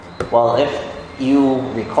Well, if you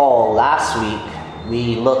recall, last week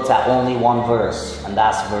we looked at only one verse, and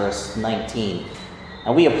that's verse 19.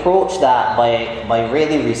 And we approached that by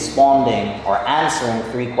really responding or answering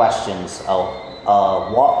three questions: a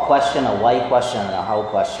what question, a why question, and a how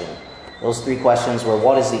question. Those three questions were: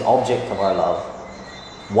 what is the object of our love?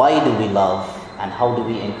 Why do we love? And how do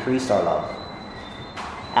we increase our love?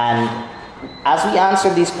 And as we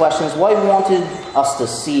answered these questions, what I wanted us to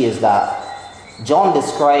see is that John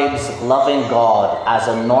describes loving God as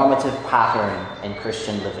a normative pattern in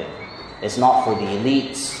Christian living. It's not for the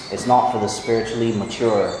elites, it's not for the spiritually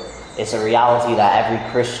mature. It's a reality that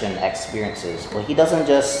every Christian experiences. But he doesn't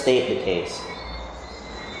just state the case.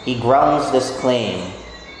 He grounds this claim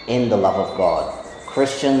in the love of God.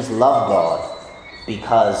 Christians love God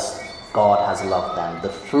because God has loved them. The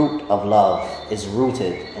fruit of love is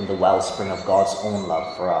rooted in the wellspring of God's own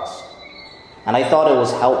love for us. And I thought it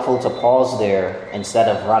was helpful to pause there instead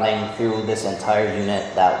of running through this entire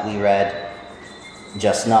unit that we read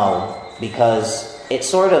just now, because it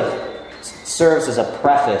sort of serves as a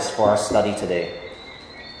preface for our study today.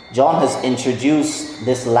 John has introduced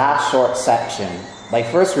this last short section by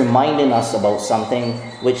first reminding us about something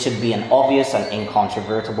which should be an obvious and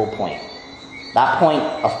incontrovertible point. That point,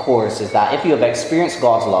 of course, is that if you have experienced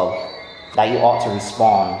God's love, that you ought to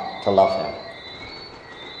respond to love Him.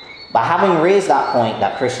 By having raised that point,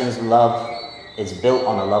 that Christians' love is built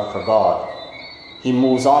on a love for God, he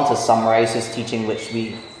moves on to summarize his teaching, which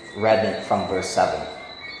we read from verse 7.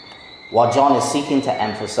 What John is seeking to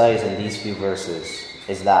emphasize in these few verses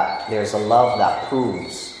is that there's a love that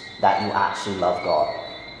proves that you actually love God.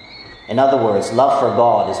 In other words, love for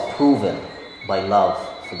God is proven by love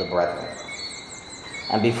for the brethren.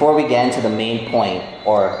 And before we get into the main point,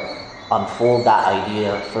 or unfold that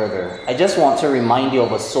idea further, I just want to remind you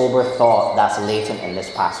of a sober thought that's latent in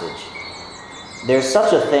this passage. There's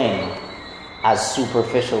such a thing as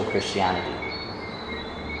superficial Christianity.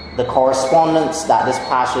 The correspondence that this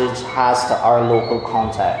passage has to our local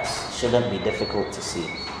context shouldn't be difficult to see.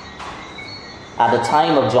 At the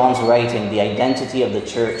time of John's writing, the identity of the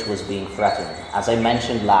church was being threatened. As I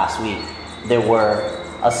mentioned last week, there were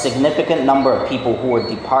a significant number of people who were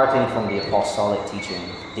departing from the apostolic teaching,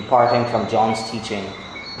 departing from John's teaching,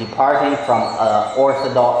 departing from an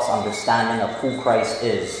orthodox understanding of who Christ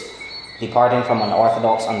is, departing from an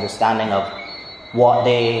orthodox understanding of what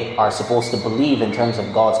they are supposed to believe in terms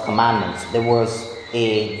of God's commandments. There was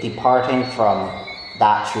a departing from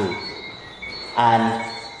that truth. And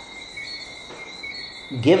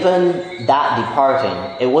given that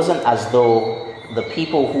departing, it wasn't as though the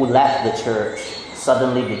people who left the church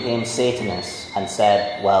suddenly became Satanists and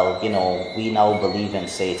said, well, we now believe in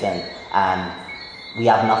Satan and we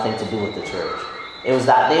have nothing to do with the church. It was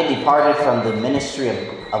that they departed from the ministry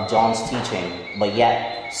of John's teaching, but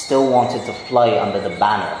yet still wanted to fly under the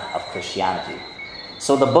banner of Christianity.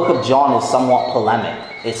 So the book of John is somewhat polemic.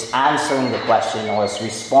 It's answering the question, or it's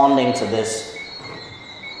responding to this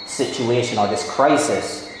situation or this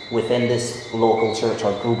crisis within this local church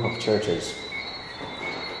or group of churches.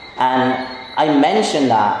 And I mention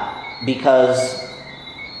that because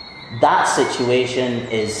that situation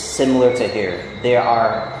is similar to here. There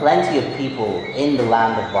are plenty of people in the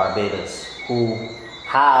land of Barbados who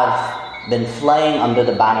have been flying under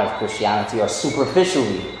the banner of Christianity, or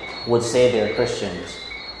superficially would say they're Christians.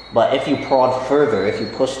 But if you prod further, if you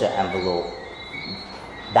push the envelope,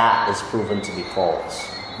 that is proven to be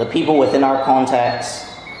false. The people within our context,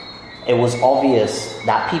 it was obvious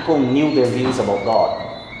that people knew their views about God.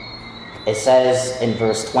 It says in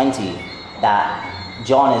verse 20 that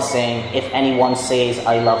John is saying, if anyone says,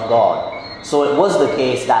 I love God. So it was the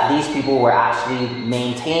case that these people were actually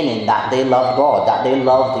maintaining that they loved God, that they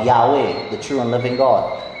loved Yahweh, the true and living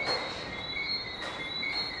God.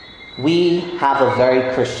 We have a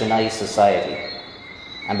very Christianized society.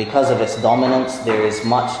 And because of its dominance, there is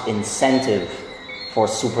much incentive for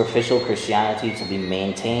superficial Christianity to be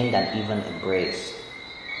maintained and even embraced.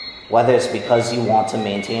 Whether it's because you want to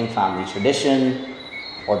maintain family tradition,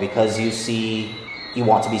 or because you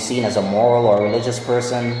want to be seen as a moral or religious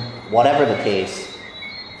person, whatever the case,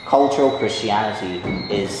 cultural Christianity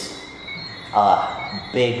is a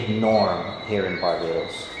big norm here in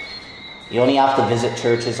Barbados. You only have to visit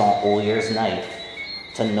churches on All Year's Night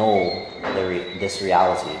to know this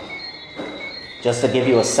reality. Just to give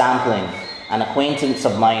you a sampling, an acquaintance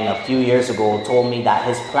of mine a few years ago told me that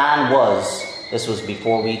his plan was, this was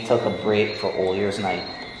before we took a break for All Year's Night,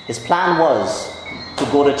 his plan was to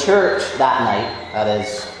go to church that night, that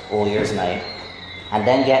is All Year's Night, and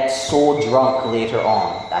then get so drunk later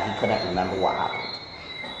on that he couldn't remember what happened.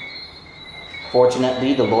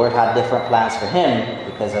 Fortunately, the Lord had different plans for him,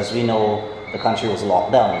 because as we know, the country was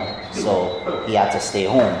locked down, so he had to stay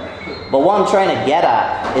home. But what I'm trying to get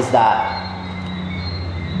at is that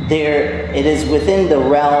it is within the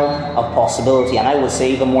realm of possibility, and I would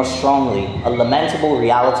say even more strongly, a lamentable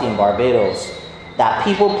reality in Barbados, that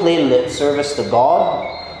people play lip service to God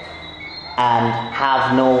and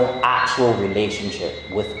have no actual relationship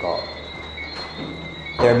with God.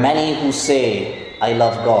 There are many who say, I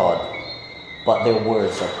love God, but their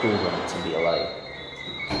words are proven to be a lie.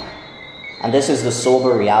 And this is the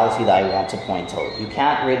sober reality that I want to point out. You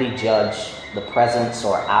can't really judge the presence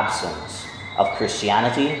or absence of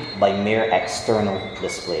Christianity by mere external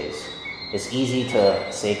displays. It's easy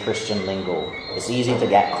to say Christian lingo. It's easy to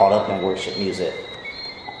get caught up in worship music.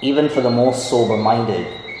 Even for the most sober-minded,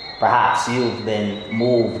 perhaps you've been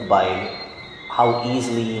moved by how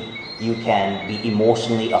easily you can be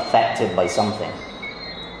emotionally affected by something.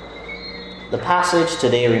 The passage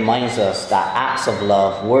today reminds us that acts of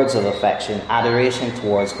love, words of affection, adoration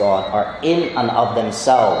towards God are in and of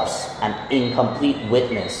themselves an incomplete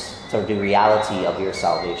witness to the reality of your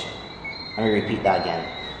salvation. Let me repeat that again.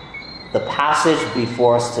 The passage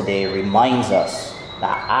before us today reminds us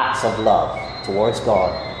that acts of love towards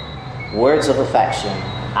God, words of affection,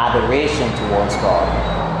 adoration towards God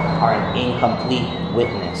are an incomplete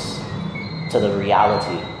witness to the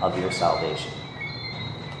reality of your salvation.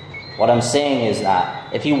 What I'm saying is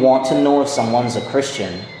that if you want to know if someone's a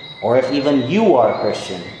Christian, or if even you are a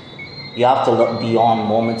Christian, you have to look beyond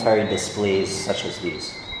momentary displays such as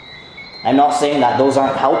these. I'm not saying that those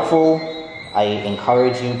aren't helpful. I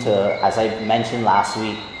encourage you to, as I mentioned last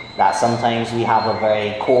week, that sometimes we have a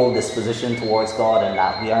very cold disposition towards God and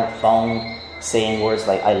that we aren't found saying words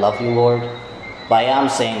like, I love you, Lord. But I am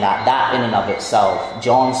saying that in and of itself,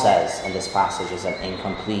 John says in this passage, is an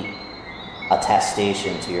incomplete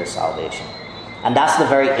attestation to your salvation. And that's the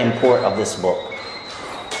very import of this book.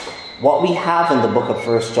 What we have in the book of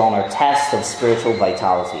 1 John are tests of spiritual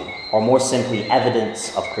vitality, or more simply,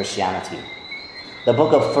 evidence of Christianity. The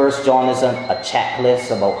book of 1 John isn't a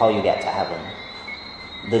checklist about how you get to heaven.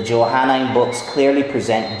 The Johannine books clearly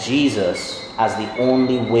present Jesus as the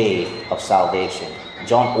only way of salvation.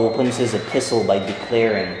 John opens his epistle by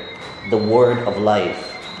declaring the word of life.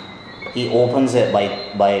 He opens it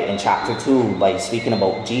by in chapter 2 by speaking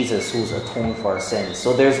about Jesus who's atoned for our sins.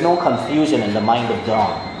 So there's no confusion in the mind of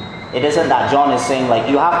John. It isn't that John is saying like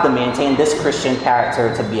you have to maintain this Christian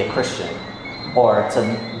character to be a Christian or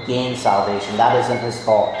to gain salvation. That isn't his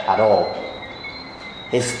thought at all.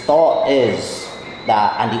 His thought is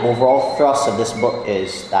that, and the overall thrust of this book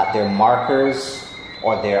is that there are markers,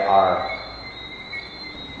 or there are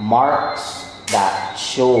marks that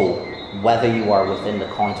show whether you are within the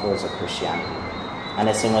contours of Christianity. And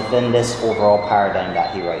it's within this overall paradigm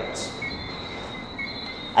that he writes.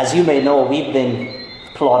 As you may know, we've been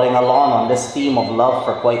plodding along on this theme of love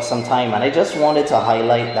for quite some time, and I just wanted to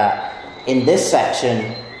highlight that in this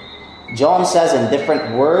section, John says in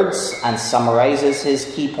different words and summarizes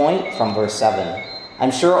his key point from verse 7.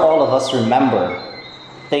 I'm sure all of us remember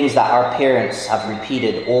things that our parents have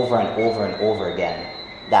repeated over and over and over again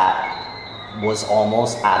that was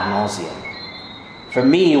almost ad nauseum. For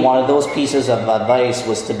me, one of those pieces of advice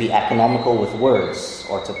was to be economical with words,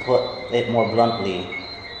 or to put it more bluntly,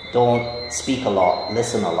 don't speak a lot,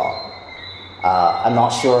 listen a lot. I'm not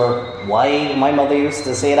sure why my mother used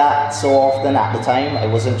to say that so often at the time. I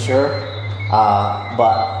wasn't sure.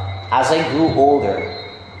 But as I grew older,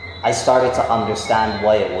 I started to understand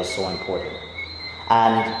why it was so important.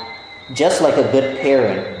 And just like a good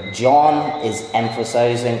parent, John is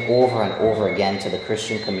emphasizing over and over again to the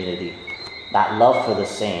Christian community that love for the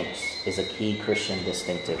saints is a key Christian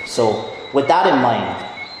distinctive. So with that in mind,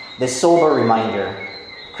 this sober reminder,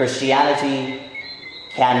 Christianity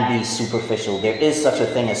can be superficial. There is such a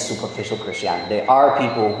thing as superficial Christianity. There are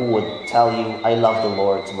people who would tell you, I love the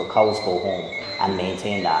Lord till the cows go home, and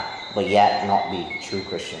maintain that, but yet not be true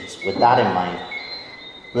Christians. With that in mind,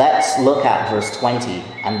 let's look at verse 20,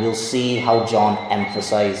 and we'll see how John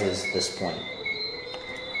emphasizes this point.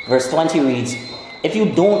 Verse 20 reads, if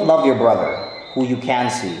you don't love your brother, who you can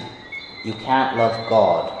see, you can't love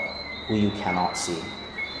God, who you cannot see.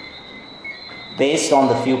 Based on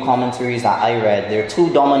the few commentaries that I read, there are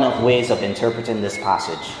two dominant ways of interpreting this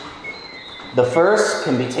passage. The first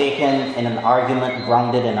can be taken in an argument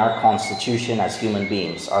grounded in our constitution as human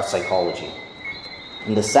beings, our psychology.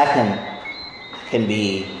 And the second can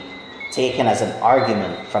be taken as an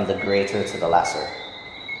argument from the greater to the lesser.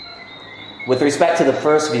 With respect to the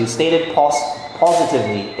first view, stated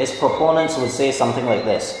positively, its proponents would say something like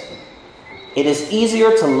this. It is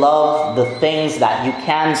easier to love the things that you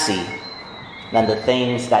can see than the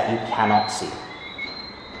things that you cannot see.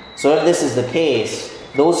 So if this is the case,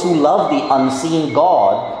 those who love the unseen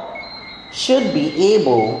God should be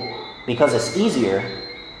able, because it's easier,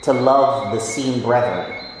 to love the seen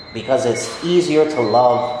brethren. Because it's easier to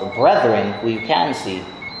love the brethren who you can see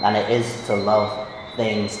than it is to love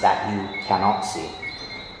things that you cannot see.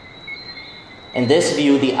 In this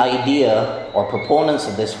view, the idea, or proponents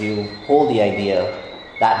of this view, hold the idea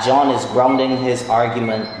that John is grounding his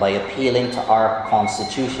argument by appealing to our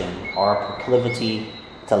constitution, our proclivity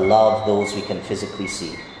to love those we can physically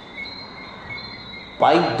see.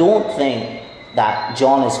 But I don't think that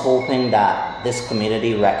John is hoping that this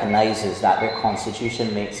community recognizes that their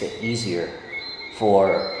constitution makes it easier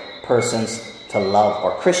for persons to love,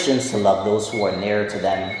 or Christians to love, those who are nearer to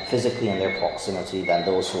them physically in their proximity than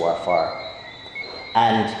those who are far.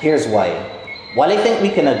 And here's why. While I think we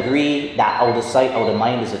can agree that out of sight, out of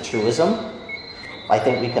mind is a truism, I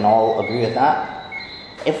think we can all agree with that.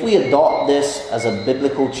 If we adopt this as a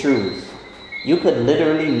biblical truth, you could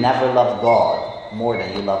literally never love God more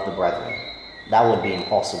than you love the brethren. That would be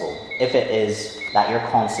impossible. If it is that your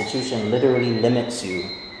constitution literally limits you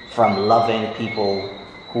from loving people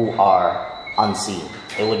who are unseen,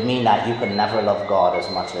 it would mean that you could never love God as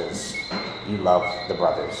much as you love the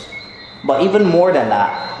brothers. But even more than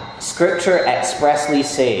that, Scripture expressly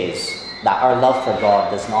says that our love for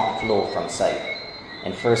God does not flow from sight.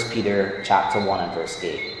 In 1 Peter chapter 1 and verse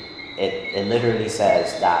 8, it literally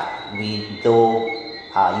says that though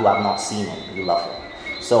you have not seen him, you love him.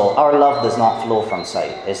 So our love does not flow from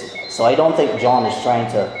sight. So I don't think John is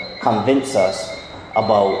trying to convince us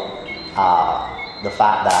about the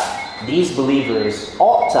fact that these believers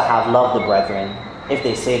ought to have loved the brethren if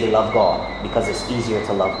they say they love God, because it's easier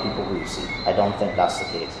to love people who you see. I don't think that's the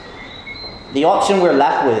case. The option we're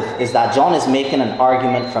left with is that John is making an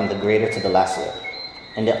argument from the greater to the lesser.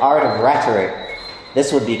 In the art of rhetoric,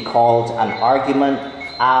 this would be called an argument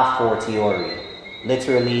a fortiori,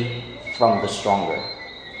 literally from the stronger.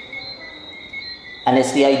 And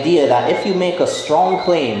it's the idea that if you make a strong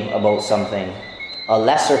claim about something, a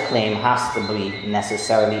lesser claim has to be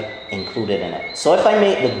necessarily included in it. So if I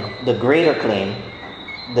make the greater claim,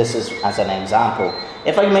 this is as an example,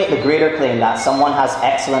 if I make the greater claim that someone has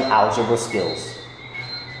excellent algebra skills,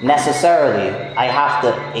 necessarily I have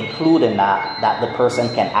to include in that the person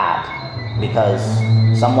can add, because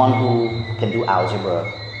someone who can do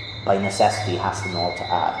algebra by necessity has to know how to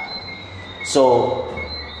add. So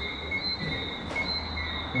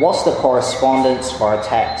what's the correspondence for our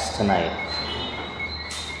text tonight?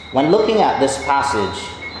 When looking at this passage,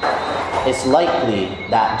 it's likely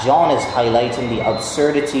that John is highlighting the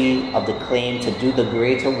absurdity of the claim to do the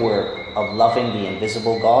greater work of loving the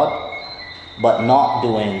invisible God, but not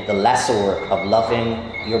doing the lesser work of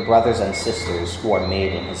loving your brothers and sisters who are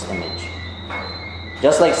made in his image.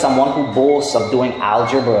 Just like someone who boasts of doing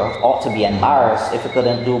algebra ought to be embarrassed if he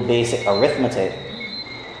couldn't do basic arithmetic,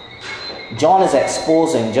 John is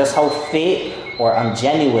exposing just how fake or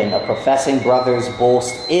ungenuine a professing brother's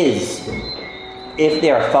boast is if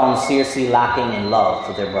they are found seriously lacking in love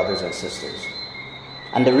for their brothers and sisters.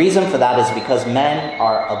 And the reason for that is because men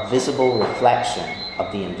are a visible reflection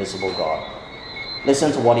of the invisible God.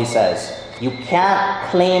 Listen to what he says. You can't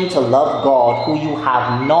claim to love God who you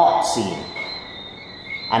have not seen,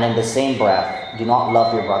 and in the same breath, do not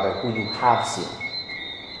love your brother who you have seen.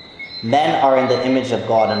 Men are in the image of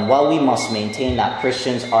God, and while we must maintain that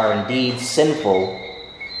Christians are indeed sinful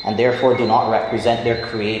and therefore do not represent their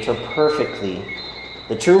Creator perfectly,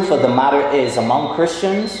 the truth of the matter is, among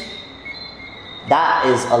Christians, that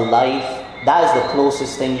is the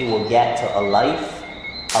closest thing you will get to a life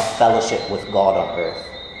of fellowship with God on earth.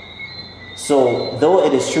 So, though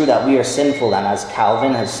it is true that we are sinful, and as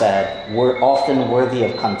Calvin has said, we're often worthy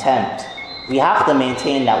of contempt, we have to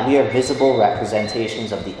maintain that we are visible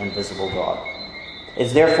representations of the invisible God.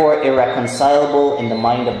 It's therefore irreconcilable in the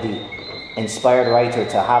mind of the inspired writer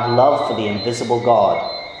to have love for the invisible God,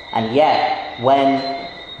 and yet, when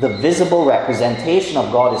the visible representation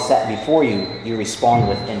of God is set before you, you respond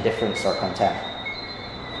with indifference or contempt.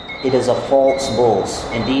 It is a false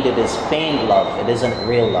boast. Indeed, it is feigned love. It isn't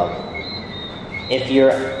real love. If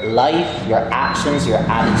your life, your actions, your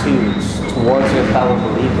attitudes towards your fellow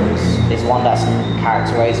believers is one that's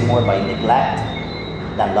characterized more by neglect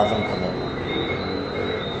than loving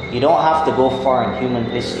commitment, you don't have to go far in human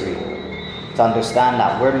history to understand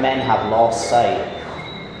that where men have lost sight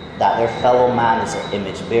that their fellow man is an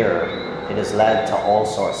image bearer, it has led to all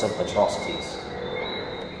sorts of atrocities.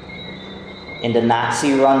 In the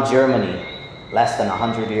Nazi-run Germany, less than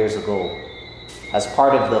 100 years ago, as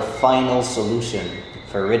part of the final solution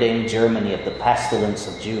for ridding Germany of the pestilence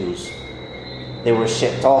of Jews, they were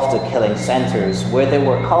shipped off to killing centers where they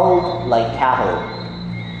were culled like cattle.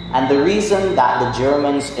 And the reason that the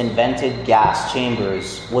Germans invented gas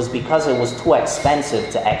chambers was because it was too expensive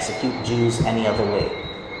to execute Jews any other way.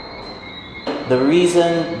 The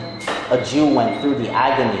reason a Jew went through the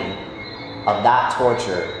agony of that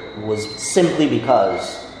torture was simply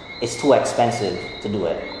because it's too expensive to do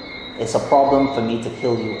it. It's a problem for me to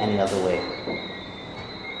kill you any other way.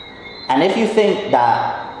 And if you think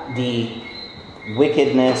that the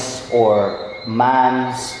wickedness or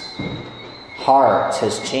man's heart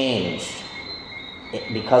has changed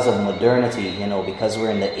because of modernity, because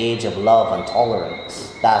we're in the age of love and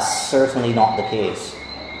tolerance, that's certainly not the case.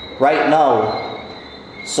 Right now,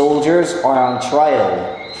 soldiers are on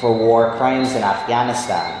trial for war crimes in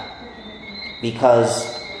Afghanistan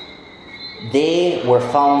because they were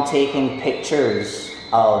found taking pictures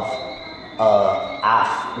of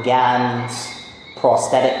Afghan's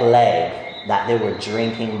prosthetic leg that they were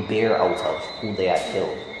drinking beer out of, who they had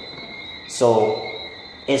killed. So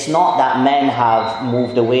it's not that men have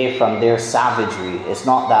moved away from their savagery. It's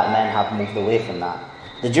not that men have moved away from that.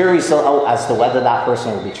 The jury's still out as to whether that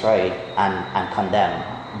person will be tried and condemned,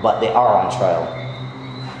 but they are on trial.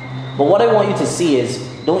 But what I want you to see is,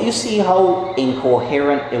 don't you see how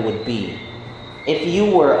incoherent it would be if you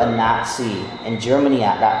were a Nazi in Germany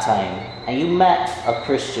at that time and you met a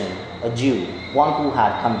Christian, a Jew, one who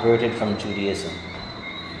had converted from Judaism,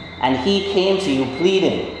 and he came to you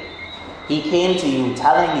pleading, he came to you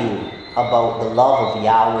telling you about the love of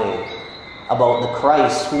Yahweh, about the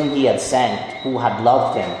Christ whom he had sent, who had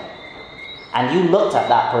loved him, and you looked at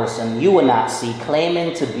that person, you a Nazi,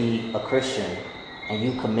 claiming to be a Christian, and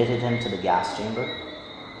you committed him to the gas chamber?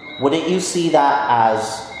 Wouldn't you see that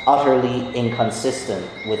as utterly inconsistent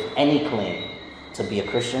with any claim to be a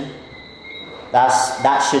Christian?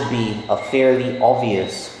 That should be a fairly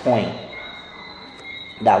obvious point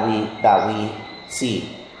that we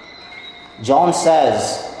see. John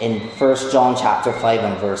says in 1 John chapter 5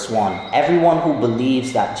 and verse 1, everyone who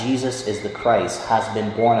believes that Jesus is the Christ has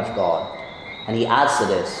been born of God. And he adds to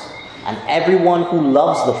this, and everyone who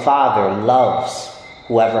loves the Father loves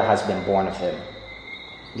whoever has been born of him.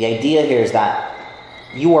 The idea here is that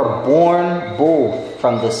you are born both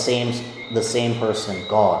from the same person,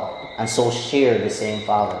 God, and so share the same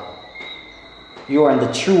Father. You are in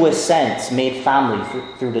the truest sense made family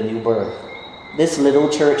through the new birth. This little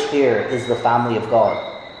church here is the family of God.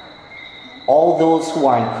 All those who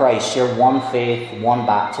are in Christ share one faith, one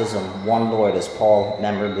baptism, one Lord, as Paul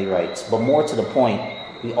memorably writes. But more to the point,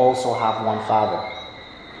 we also have one Father.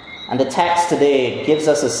 And the text today gives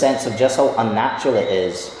us a sense of just how unnatural it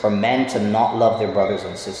is for men to not love their brothers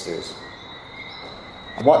and sisters.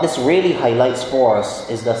 And what this really highlights for us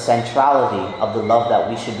is the centrality of the love that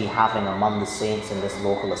we should be having among the saints in this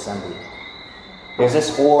local assembly. There's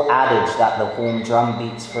this old adage that the home drum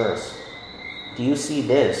beats first. Do you see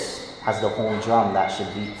this as the home drum that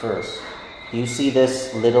should beat first? Do you see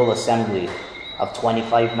this little assembly of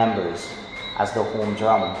 25 members as the home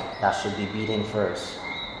drum that should be beating first?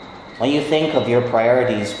 When you think of your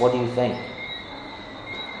priorities, what do you think?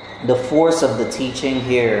 The force of the teaching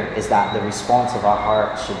here is that the response of our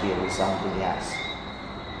heart should be a resounding yes.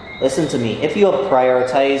 Listen to me. If you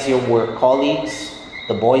prioritize your work colleagues,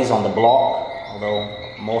 the boys on the block, although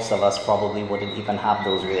most of us probably wouldn't even have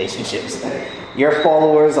those relationships, your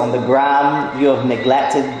followers on the gram, you have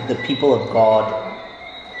neglected the people of God,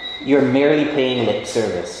 you're merely paying lip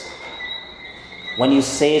service. When you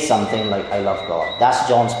say something like, I love God, that's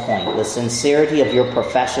John's point. The sincerity of your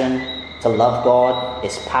profession to love God,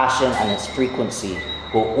 its passion and its frequency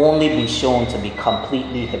will only be shown to be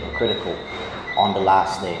completely hypocritical on the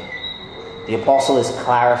last day. The apostle is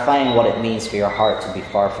clarifying what it means for your heart to be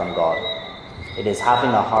far from God. It is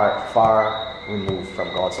having a heart far removed from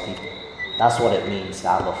God's people. That's what it means to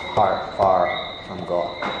have a heart far from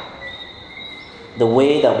God. The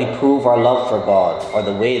way that we prove our love for God, or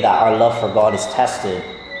the way that our love for God is tested,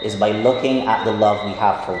 is by looking at the love we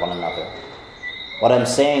have for one another. What I'm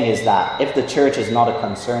saying is that if the church is not a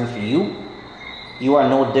concern for you, you are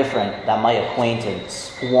no different than my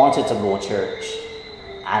acquaintance who wanted to go to church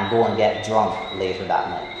and go and get drunk later that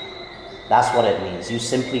night. That's what it means. You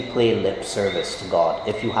simply play lip service to God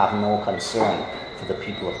if you have no concern for the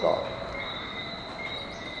people of God.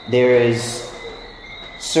 There is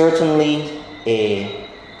certainly a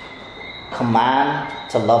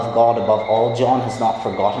command to love God above all. John has not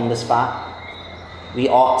forgotten this fact. We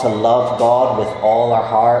ought to love God with all our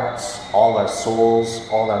hearts, all our souls,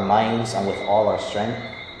 all our minds, and with all our strength.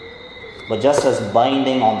 But just as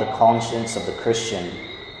binding on the conscience of the Christian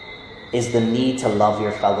is the need to love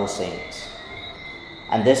your fellow saints.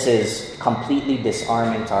 And this is completely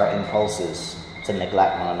disarming to our impulses to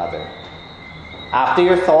neglect one another. After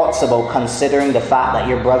your thoughts about considering the fact that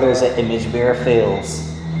your brother is an image bearer fails,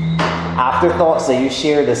 after thoughts that you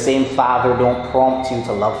share the same Father don't prompt you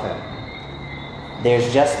to love him,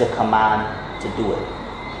 there's just the command to do it.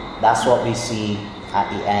 That's what we see at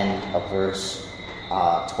the end of verse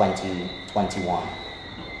 21.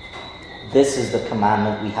 This is the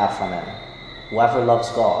commandment we have from him. Whoever loves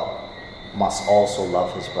God must also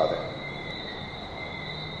love his brother.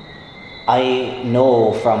 I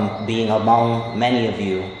know from being among many of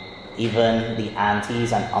you, even the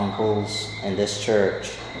aunties and uncles in this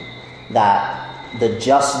church, that the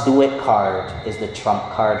just do it card is the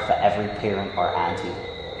trump card for every parent or auntie.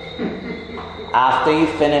 After you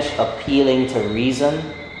finish appealing to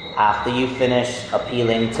reason, after you finish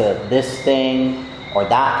appealing to this thing or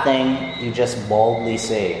that thing, you just boldly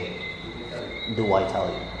say, do I tell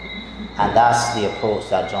you? And that's the approach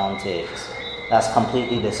that John takes. That's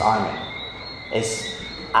completely disarming. It's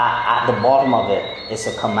at the bottom of it, it's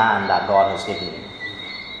a command that God has given you.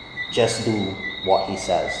 Just do what he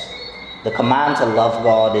says. The command to love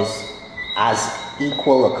God is as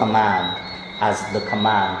equal a command as the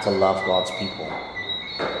command to love God's people.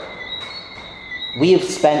 We've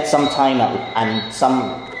spent some time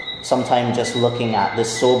some time just looking at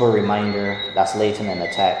this sober reminder that's latent in the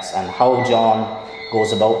text and how John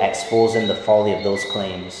goes about exposing the folly of those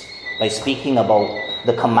claims by speaking about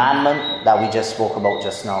the commandment that we just spoke about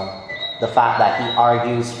just now, the fact that he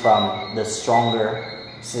argues from the stronger,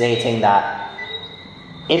 stating that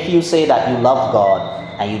if you say that you love God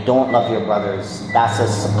and you don't love your brothers, that's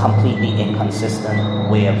a completely inconsistent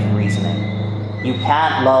way of reasoning. You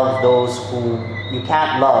can't love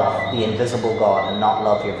the invisible God and not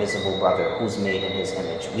love your visible brother who's made in his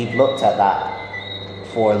image. We've looked at that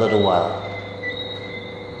for a little while.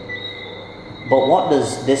 But what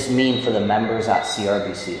does this mean for the members at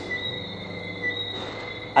CRBC?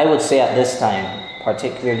 I would say at this time,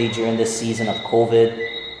 particularly during this season of COVID,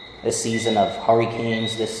 this season of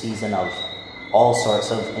hurricanes, this season of all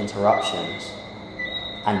sorts of interruptions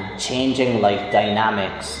and changing life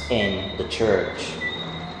dynamics in the church,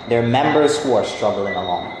 there are members who are struggling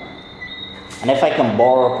along. And if I can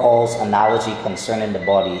borrow Paul's analogy concerning the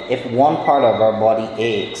body, if one part of our body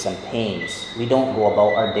aches and pains, we don't go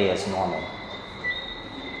about our day as normal.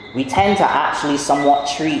 We tend to actually somewhat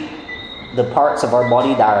treat the parts of our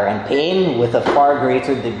body that are in pain with a far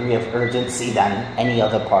greater degree of urgency than any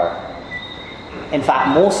other part. In fact,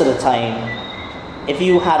 most of the time, if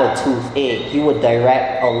you had a toothache, you would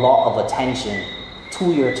direct a lot of attention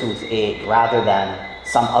to your toothache rather than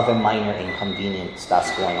some other minor inconvenience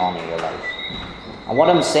that's going on in your life. And what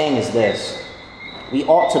I'm saying is this: we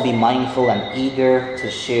ought to be mindful and eager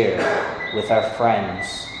to share with our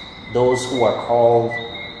friends, those who are called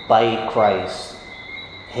by Christ,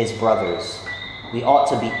 his brothers. We ought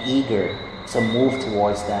to be eager to move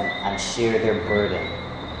towards them and share their burden,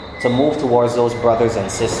 to move towards those brothers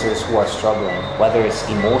and sisters who are struggling, whether it's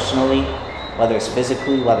emotionally, whether it's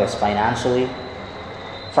physically, whether it's financially.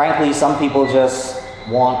 Frankly, some people just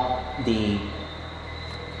want the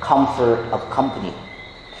comfort of company.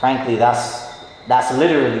 Frankly, that's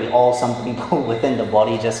literally all some people within the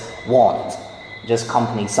body just want. Just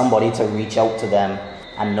company, somebody to reach out to them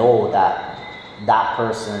and know that that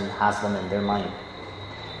person has them in their mind.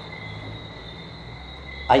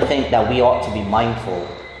 I think that we ought to be mindful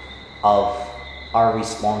of our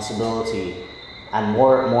responsibility, and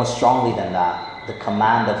more strongly than that, the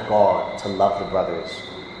command of God to love the brothers.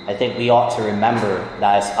 I think we ought to remember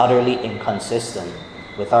that it's utterly inconsistent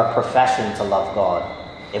with our profession to love God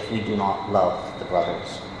if we do not love the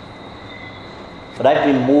brothers. But I've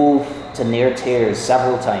been moved to near tears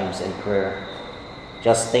several times in prayer,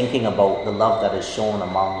 just thinking about the love that is shown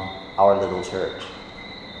among our little church.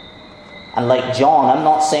 And like John, I'm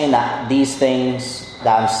not saying that these things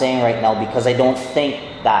that I'm saying right now because I don't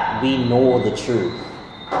think that we know the truth.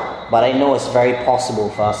 But I know it's very possible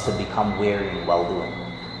for us to become weary in well-doing.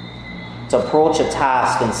 To approach a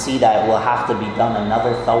task and see that it will have to be done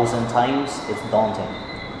another 1,000 times is daunting.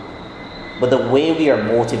 But the way we are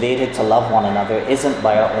motivated to love one another isn't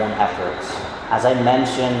by our own efforts. As I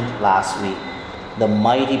mentioned last week, the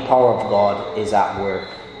mighty power of God is at work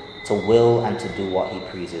to will and to do what he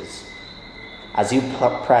pleases. As you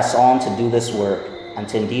press on to do this work and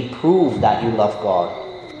to indeed prove that you love God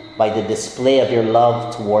by the display of your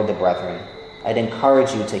love toward the brethren, I'd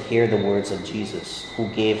encourage you to hear the words of Jesus, who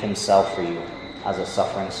gave himself for you as a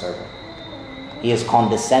suffering servant. He has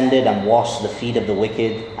condescended and washed the feet of the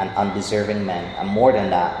wicked and undeserving men, and more than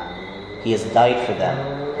that, he has died for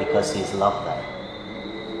them because he has loved them.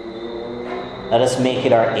 Let us make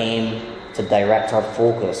it our aim to direct our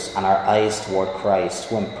focus and our eyes toward Christ,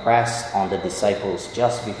 who impressed on the disciples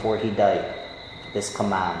just before he died this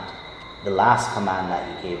command, the last command that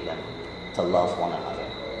he gave them, to love one another.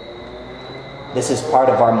 This is part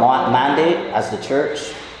of our mandate as the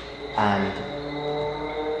church, and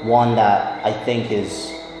one that I think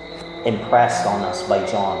is impressed on us by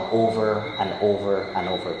John over and over and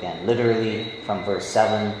over again. Literally from verse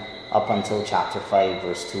 7 up until chapter 5,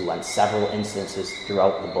 verse 2, and several instances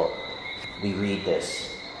throughout the book, we read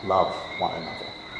this: love one another.